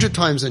 100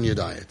 times on your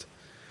diet.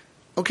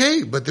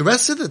 Okay, but the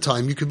rest of the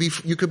time you could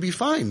be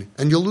fine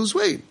and you'll lose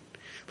weight.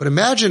 But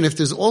imagine if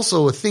there's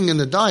also a thing in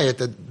the diet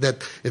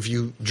that if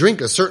you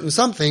drink a certain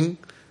something,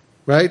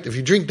 right? If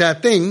you drink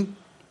that thing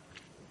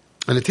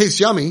and it tastes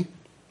yummy,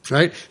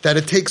 right? That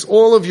it takes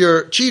all of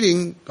your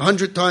cheating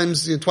 100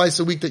 times, twice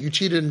a week that you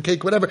cheated in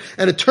cake, whatever,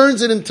 and it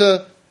turns it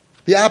into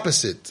the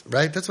opposite,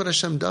 right? That's what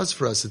Hashem does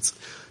for us.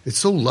 It's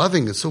so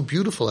loving. It's so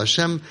beautiful.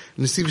 Hashem,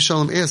 Nesivas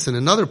Shalom asks in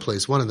another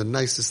place, one of the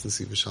nicest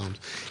Nesivas Shaloms,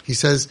 he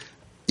says,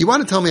 you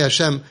want to tell me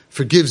Hashem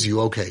forgives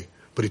you, okay,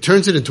 but He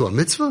turns it into a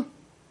mitzvah?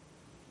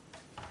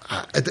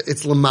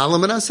 It's l'mala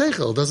min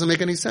haseichel. It doesn't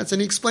make any sense. And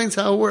he explains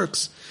how it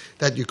works.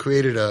 That you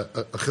created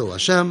a chil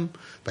Hashem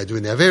by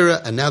doing the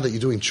Avera, and now that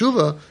you're doing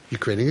tshuva, you're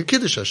creating a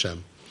kiddush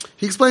Hashem.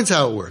 He explains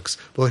how it works.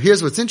 Well,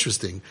 here's what's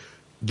interesting.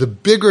 The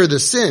bigger the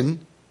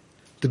sin,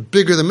 the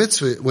bigger the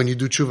mitzvah when you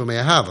do tshuva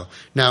me'ahava.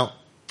 Now,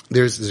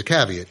 there's a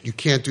caveat. You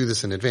can't do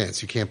this in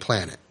advance. You can't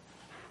plan it.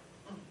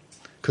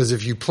 Because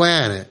if you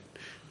plan it,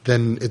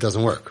 then it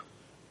doesn't work.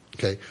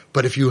 Okay?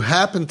 But if you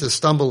happen to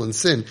stumble and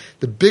sin,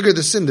 the bigger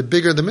the sin, the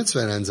bigger the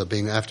mitzvah ends up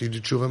being after you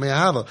do tshuva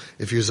me'ahava.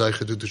 If you're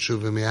zaycha to do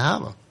tshuva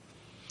me'ahava.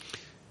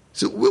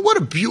 So what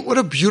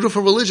a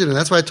beautiful religion. And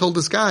that's why I told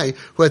this guy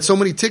who had so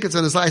many tickets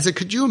on his life, I said,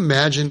 could you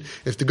imagine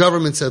if the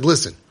government said,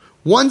 listen,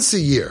 once a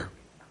year,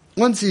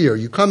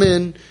 you come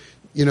in,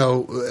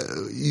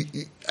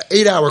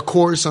 8-hour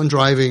course on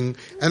driving,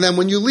 and then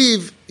when you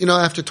leave,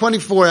 after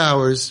 24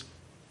 hours,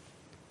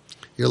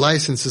 your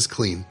license is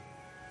clean.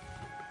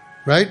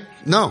 Right?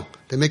 No.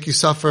 They make you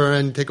suffer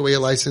and take away your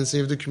license and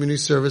you have to do community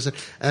service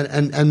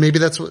and maybe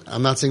that's what,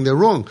 I'm not saying they're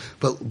wrong,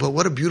 but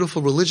what a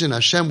beautiful religion.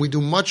 Hashem, we do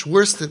much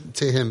worse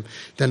to Him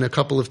than a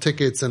couple of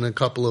tickets and a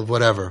couple of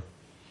whatever.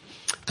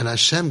 And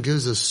Hashem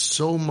gives us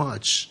so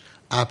much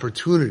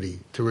opportunity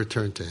to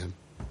return to Him.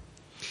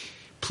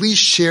 Please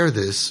share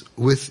this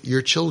with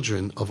your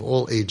children of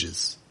all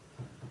ages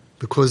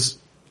because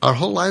our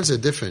whole lives are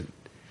different.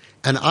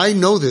 And I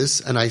know this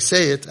and I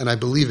say it and I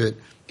believe it.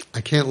 I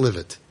can't live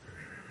it.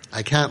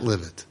 I can't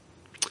live it.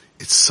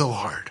 It's so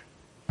hard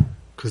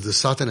because the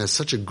Satan has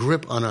such a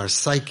grip on our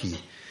psyche.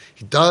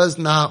 He does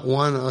not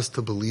want us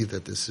to believe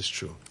that this is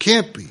true.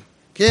 Can't be.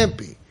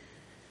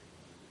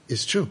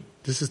 It's true.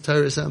 This is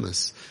Teres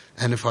Emes.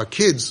 And if our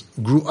kids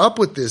grew up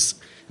with this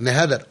and they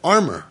had that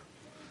armor,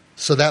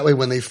 so that way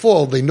when they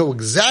fall, they know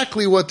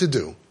exactly what to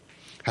do.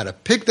 How to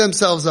pick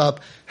themselves up,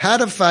 how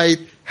to fight,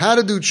 how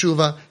to do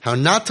tshuva, how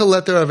not to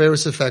let their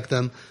averos affect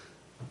them.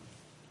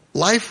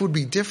 Life would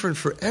be different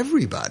for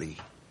everybody.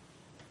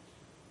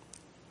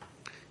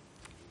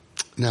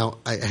 Now,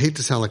 I hate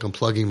to sound like I'm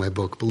plugging my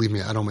book. Believe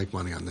me, I don't make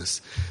money on this.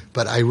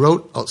 But I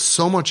wrote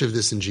so much of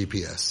this in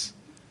GPS.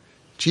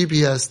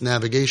 GPS,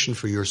 Navigation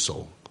for Your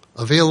Soul.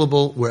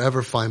 Available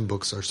wherever fine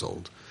books are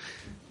sold.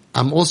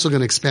 I'm also going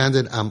to expand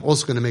it. I'm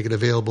also going to make it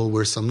available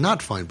where some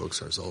not fine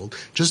books are sold,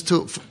 just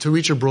to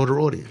reach a broader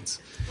audience.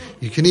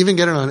 You can even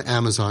get it on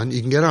Amazon.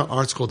 You can get it on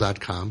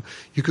artschool.com.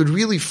 You could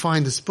really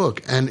find this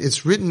book. And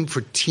it's written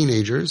for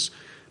teenagers,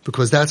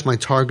 because that's my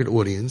target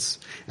audience,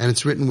 and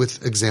it's written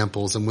with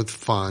examples and with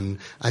fun.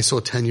 I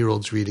saw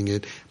 10-year-olds reading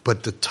it,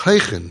 but the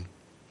teichen,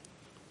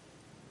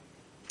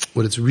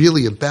 what it's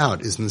really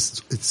about is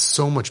it's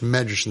so much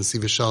medrash and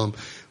Nesivas Shalom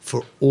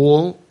for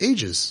all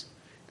ages,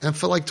 and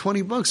for like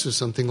 $20 or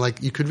something.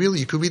 Like you could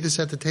read this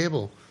at the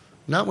table,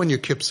 not when your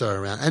kips are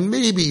around, and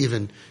maybe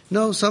even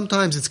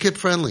sometimes it's kip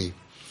friendly.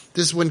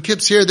 This when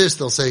kips hear this,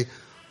 they'll say,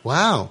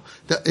 wow.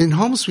 In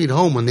Home Sweet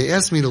Home, when they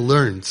asked me to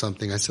learn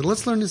something, I said,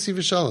 let's learn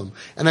Nesivas Shalom.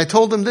 And I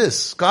told them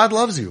this, God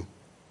loves you.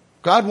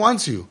 God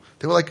wants you.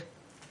 They were like,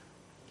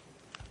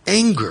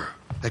 anger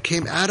that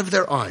came out of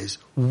their eyes.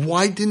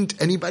 Why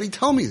didn't anybody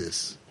tell me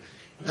this?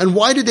 And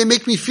why did they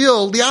make me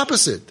feel the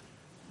opposite?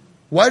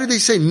 Why did they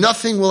say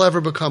nothing will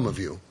ever become of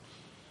you?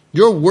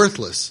 You're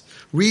worthless.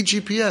 Read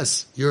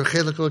GPS. You're a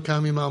chelik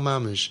l'kami mal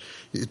mamish.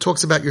 It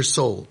talks about your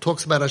soul. It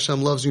talks about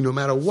Hashem loves you no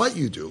matter what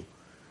you do.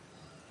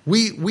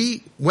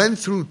 We went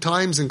through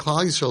times in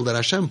Klal Yisrael that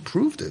Hashem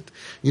proved it.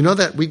 You know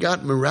that we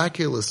got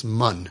miraculous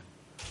mun.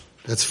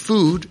 That's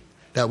food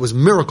that was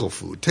miracle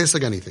food, tastes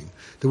like anything.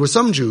 There were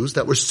some Jews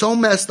that were so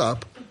messed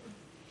up,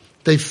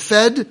 they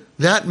fed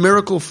that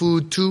miracle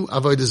food to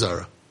Avodah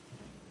Zarah.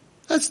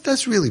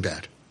 That's really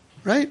bad,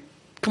 right?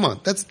 Come on,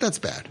 that's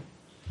bad.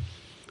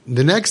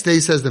 The next day,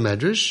 says the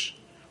Medrash,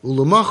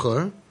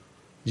 Ulumachar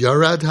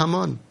Yarad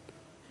Haman.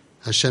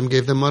 Hashem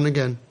gave them man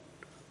again.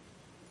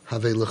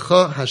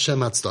 Havelecha Hashem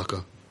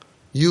Hatzdaka.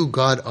 You,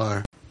 God,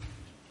 are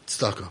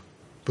tzedakah.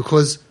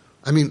 Because,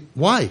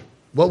 why?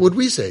 What would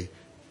we say?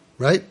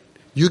 Right?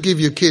 You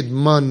give your kid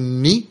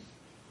money,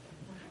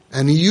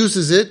 and he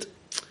uses it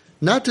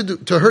not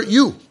to hurt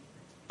you.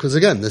 Because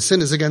again, the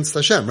sin is against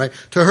Hashem, right?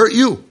 To hurt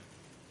you.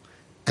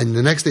 And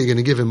the next day you're going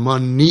to give him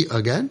money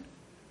again?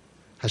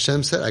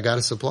 Hashem said, I got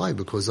to supply,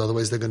 because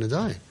otherwise they're going to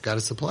die. Got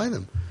to supply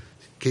them.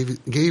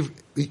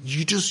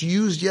 You just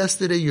used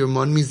yesterday your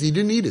money, means you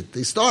didn't eat it.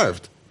 They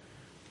starved.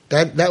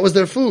 That was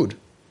their food.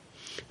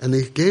 And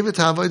they gave it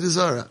to Avodah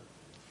Zarah.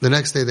 The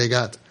next day they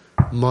got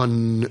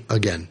mon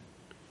again.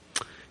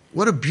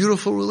 What a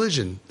beautiful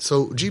religion.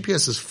 So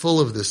GPS is full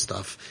of this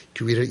stuff. You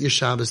can read it at your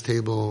Shabbos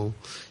table.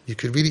 You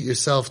could read it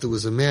yourself. There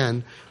was a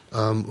man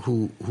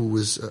who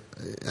was,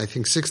 I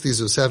think, 60s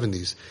or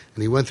 70s,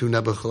 and he went through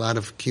a lot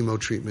of chemo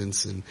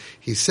treatments, and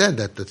he said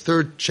that the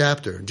third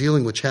chapter,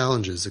 dealing with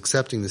challenges,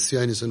 accepting the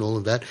Zionism and all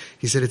of that,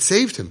 he said it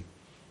saved him.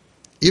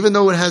 Even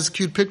though it has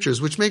cute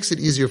pictures, which makes it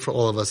easier for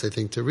all of us, I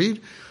think, to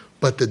read,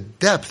 but the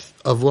depth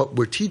of what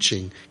we're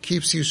teaching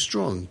keeps you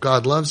strong.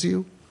 God loves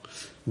you.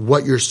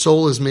 What your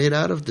soul is made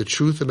out of, the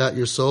truth about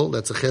your soul,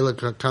 that's a chelek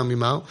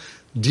kamimal,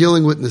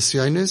 dealing with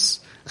nisyanis,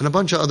 and a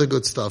bunch of other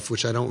good stuff,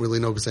 which I don't really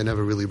know because I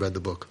never really read the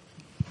book.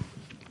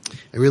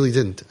 I really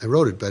didn't. I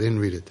wrote it, but I didn't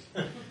read it.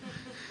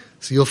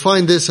 So you'll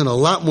find this and a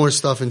lot more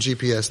stuff in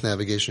GPS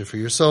navigation for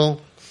your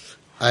soul.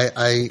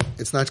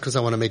 It's not because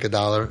I want to make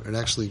 $1. It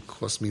actually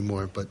costs me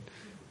more, but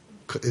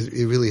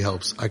it really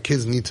helps. Our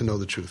kids need to know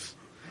the truth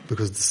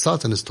because the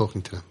Satan is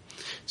talking to them.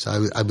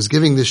 So I was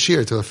giving this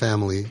shir to a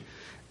family,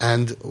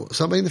 and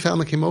somebody in the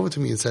family came over to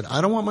me and said, I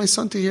don't want my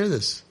son to hear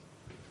this.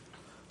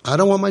 I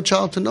don't want my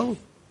child to know.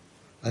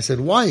 I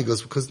said, why? He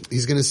goes, because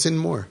he's going to sin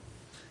more.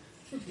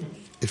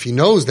 If he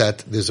knows that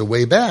there's a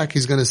way back,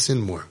 he's going to sin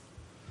more.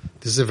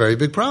 This is a very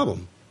big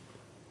problem.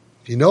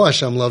 If you know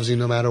Hashem loves you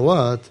no matter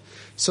what,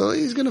 so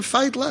he's going to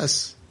fight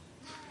less.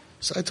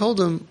 So I told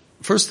him,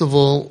 first of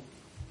all,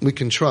 we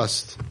can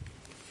trust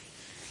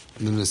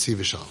the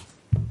Nesivas Shalom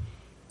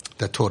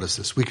that taught us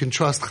this. We can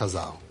trust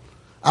Chazal.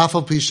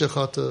 Afal pi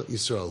shechata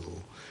Yisrael hu.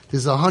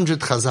 There's 100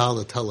 Chazal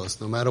that tell us,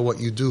 no matter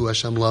what you do,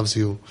 Hashem loves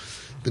you.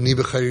 B'ni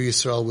b'chayir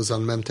Yisrael was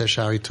on Mem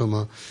Teshari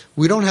Tuma.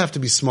 We don't have to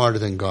be smarter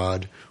than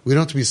God. We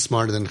don't have to be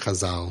smarter than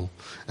Chazal.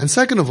 And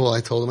second of all, I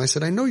told him, I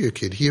said, I know your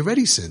kid. He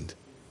already sinned.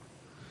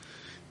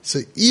 So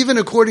even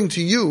according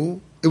to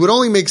you, it would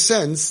only make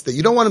sense that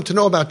you don't want him to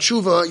know about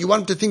tshuva. You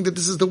want him to think that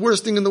this is the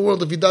worst thing in the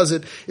world if he does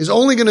it. Is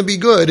only going to be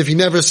good if he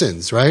never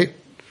sins, right?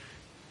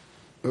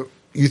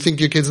 You think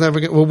your kid's never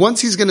going to... Well,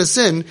 once he's going to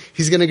sin,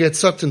 he's going to get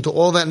sucked into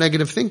all that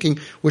negative thinking,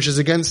 which is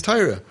against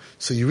Torah.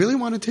 So you really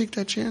want to take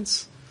that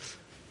chance?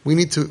 We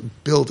need to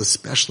build,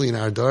 especially in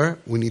our dar,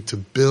 we need to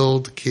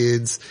build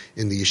kids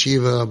in the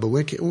yeshiva, but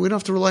we don't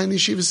have to rely on the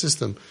yeshiva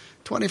system.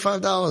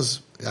 $25.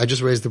 I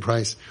just raised the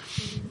price.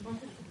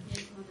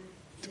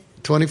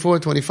 24,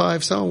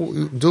 25,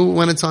 so do it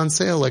when it's on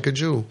sale like a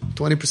Jew.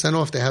 20%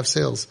 off, they have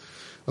sales.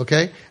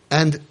 Okay?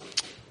 And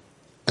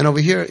over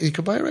here, you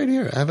could buy it right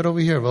here. I have it over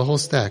here, a whole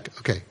stack.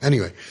 Okay,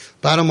 anyway.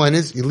 Bottom line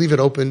is, you leave it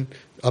open,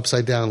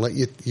 upside down, let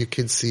your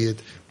kids see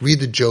it. Read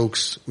the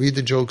jokes.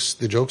 The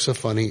jokes are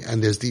funny,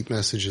 and there's deep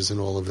messages in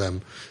all of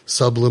them.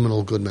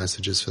 Subliminal good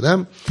messages for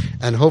them.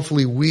 And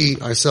hopefully we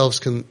ourselves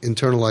can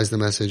internalize the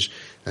message.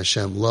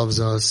 Hashem loves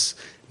us.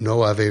 No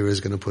Aveira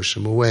is going to push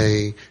him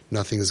away.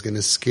 Nothing is going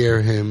to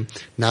scare him.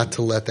 Not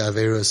to let the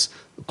Aveiras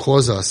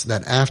cause us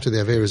that after the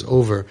Aveira is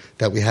over,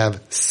 that we have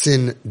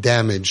sin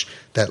damage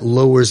that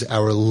lowers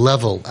our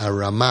level, our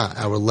Ramah,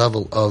 our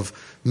level of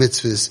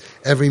mitzvahs.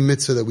 Every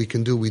mitzvah that we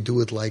can do, we do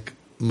it like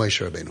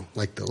Moshe Rabbeinu,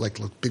 like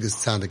the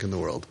biggest tzaddik in the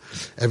world.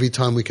 Every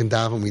time we can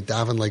daven, we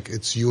daven like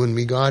it's you and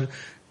me, God.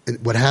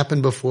 What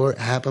happened before.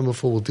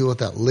 We'll deal with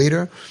that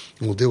later,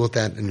 and we'll deal with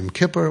that in Yom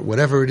Kippur,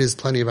 whatever it is,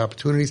 plenty of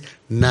opportunities.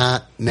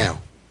 Not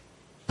now.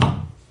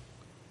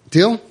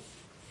 Deal?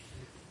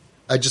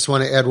 I just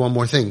want to add one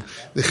more thing.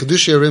 The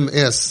Chidush Yerim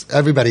asks,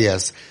 everybody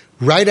asks,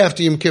 right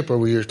after Yom Kippur,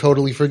 where you're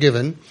totally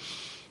forgiven,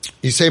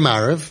 you say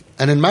Marav,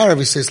 and in Marav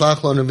you say,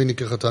 Slach lo nevini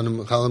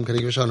kechatanim chalam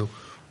kanig v'shanu.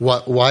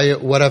 What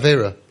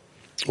Avera?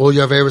 All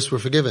your Averas were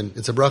forgiven.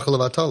 It's a bracha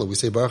levatala. We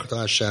say Baruch Ata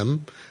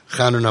Hashem,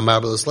 Chanun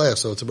Amar B'Leslech,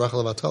 so it's a bracha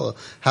levatala.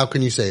 How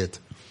can you say it?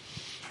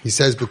 He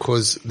says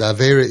because the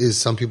Avera is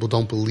some people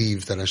don't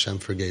believe that Hashem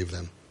forgave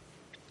them.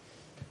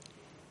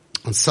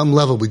 On some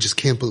level, we just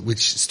can't believe,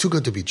 it's too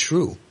good to be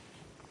true.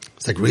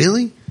 It's like,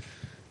 really?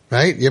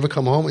 Right? You ever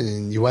come home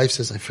and your wife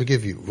says, I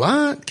forgive you.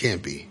 What?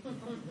 Can't be.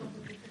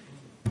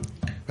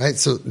 Right?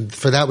 So,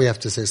 for that we have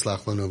to say,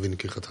 Slach lo nevini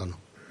kechatanu.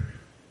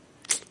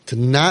 To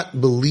not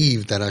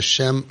believe that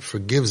Hashem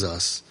forgives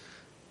us,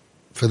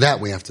 for that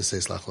we have to say,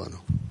 Slach lanu.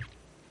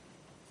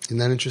 Isn't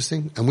that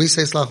interesting? And we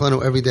say Slach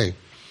Lanu every day.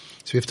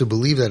 So we have to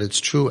believe that it's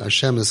true.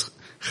 Hashem is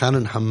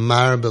Chanan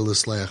Hamar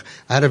B'Lisleach.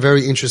 I had a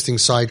very interesting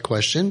side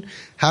question.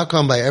 How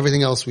come by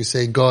everything else we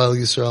say Goel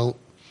Yisrael,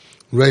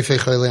 Reifei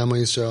Chayei Amo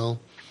Yisrael,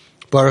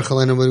 Baruch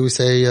Aleinu, when we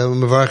say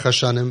Mevarach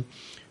Hashanim,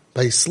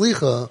 by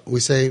Slicha we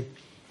say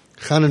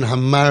Chanan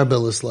Hamar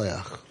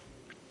B'Lisleach.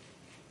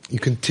 You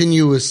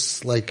continue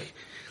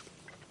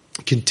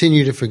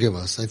to forgive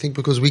us. I think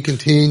because we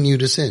continue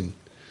to sin.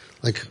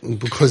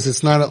 Because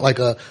it's not like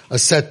a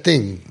set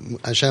thing.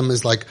 Hashem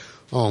is like,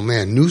 oh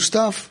man, new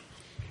stuff?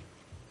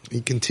 He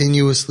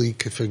continuously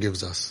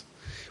forgives us.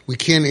 We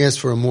can't ask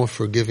for a more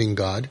forgiving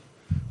God.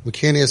 We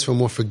can't ask for a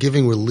more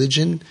forgiving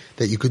religion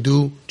that you could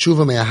do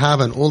tshuva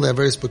me'ahav and all that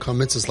various become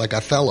mitzvahs like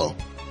Othello.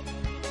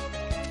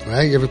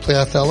 Right? You ever play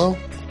Othello?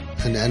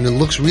 And it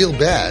looks real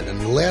bad.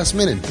 And the last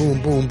minute,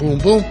 boom, boom, boom,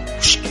 boom,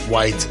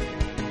 white.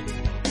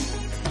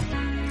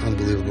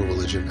 Unbelievable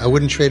religion. I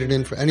wouldn't trade it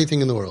in for anything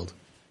in the world.